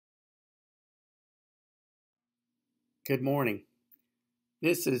Good morning.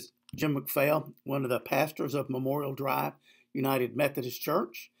 This is Jim McPhail, one of the pastors of Memorial Drive United Methodist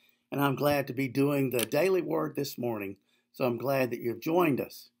Church, and I'm glad to be doing the Daily Word this morning. So I'm glad that you've joined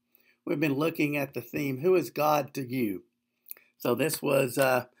us. We've been looking at the theme, Who is God to you? So this was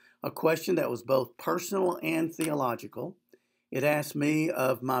a question that was both personal and theological. It asked me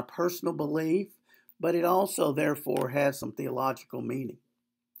of my personal belief, but it also therefore has some theological meaning.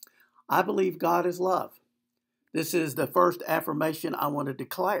 I believe God is love. This is the first affirmation I want to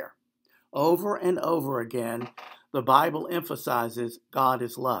declare. Over and over again, the Bible emphasizes God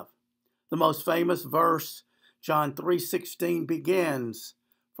is love. The most famous verse, John 3:16, begins,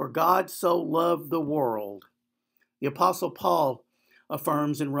 "For God so loved the world." The Apostle Paul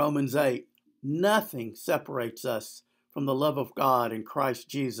affirms in Romans 8, "Nothing separates us from the love of God in Christ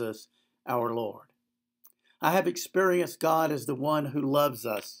Jesus our Lord." I have experienced God as the one who loves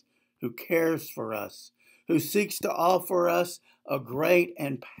us, who cares for us, who seeks to offer us a great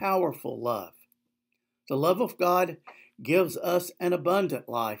and powerful love. The love of God gives us an abundant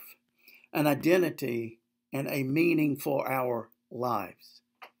life, an identity, and a meaning for our lives.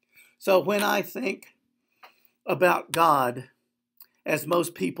 So when I think about God, as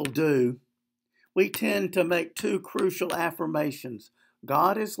most people do, we tend to make two crucial affirmations.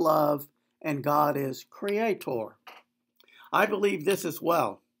 God is love and God is creator. I believe this as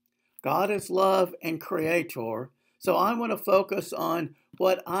well. God is love and creator. So I want to focus on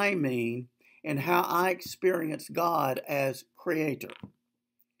what I mean and how I experience God as creator.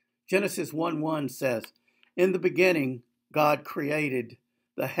 Genesis 1:1 says, "In the beginning, God created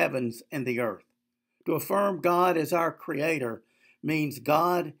the heavens and the earth." To affirm God as our creator means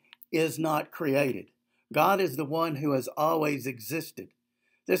God is not created. God is the one who has always existed.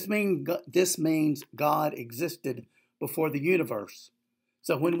 This means God existed before the universe.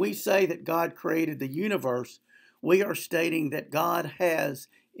 So when we say that God created the universe, we are stating that God has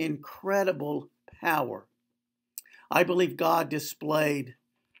incredible power. I believe God displayed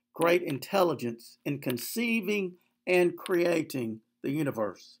great intelligence in conceiving and creating the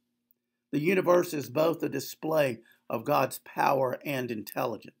universe. The universe is both a display of God's power and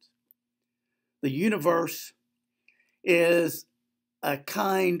intelligence. The universe is a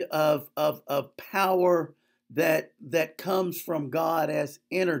kind of power that comes from God as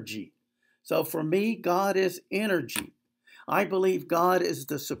energy. So for me, God is energy. I believe God is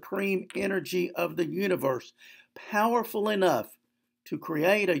the supreme energy of the universe, powerful enough to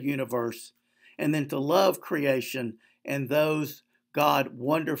create a universe and then to love creation and those God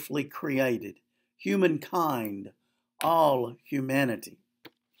wonderfully created, humankind, all humanity.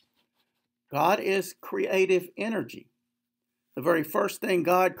 God is creative energy. The very first thing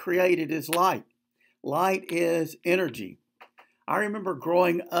God created is light. Light is energy. I remember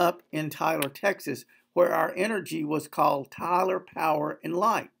growing up in Tyler, Texas, where our energy was called Tyler Power and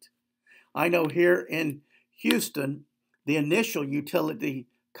Light. I know here in Houston, the initial utility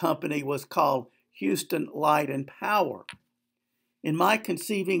company was called Houston Light and Power. In my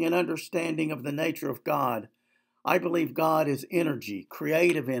conceiving and understanding of the nature of God, I believe God is energy,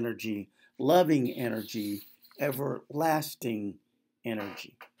 creative energy, loving energy, everlasting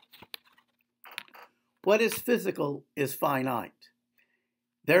energy. What is physical is finite.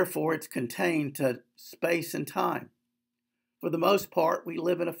 Therefore, it's contained to space and time. For the most part, we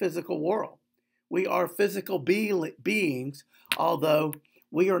live in a physical world. We are physical beings, although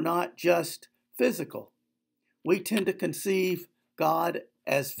we are not just physical. We tend to conceive God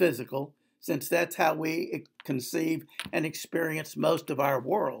as physical, since that's how we conceive and experience most of our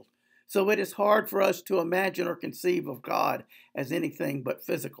world. So it is hard for us to imagine or conceive of God as anything but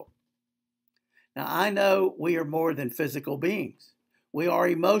physical. Now, I know we are more than physical beings. We are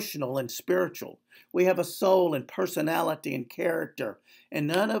emotional and spiritual. We have a soul and personality and character, and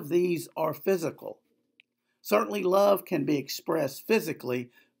none of these are physical. Certainly, love can be expressed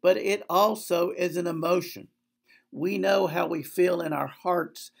physically, but it also is an emotion. We know how we feel in our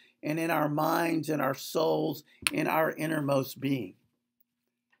hearts and in our minds and our souls, in our innermost being.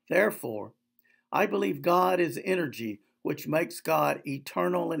 Therefore, I believe God is energy, which makes God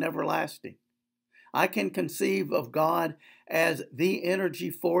eternal and everlasting. I can conceive of God as the energy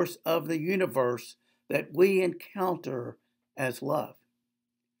force of the universe that we encounter as love.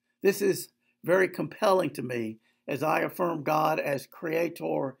 This is very compelling to me as I affirm God as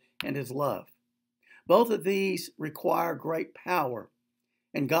creator and as love. Both of these require great power,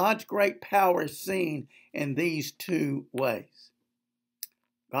 and God's great power is seen in these two ways.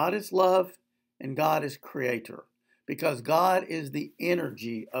 God is love and God is creator, because God is the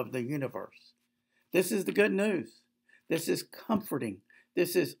energy of the universe. This is the good news. This is comforting.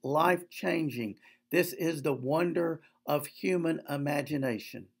 This is life-changing. This is the wonder of human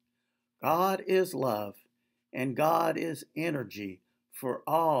imagination. God is love, and God is energy for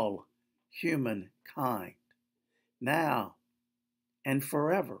all humankind, now and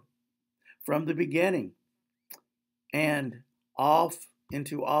forever, from the beginning and off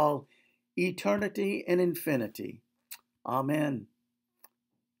into all eternity and infinity. Amen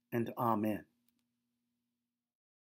and amen.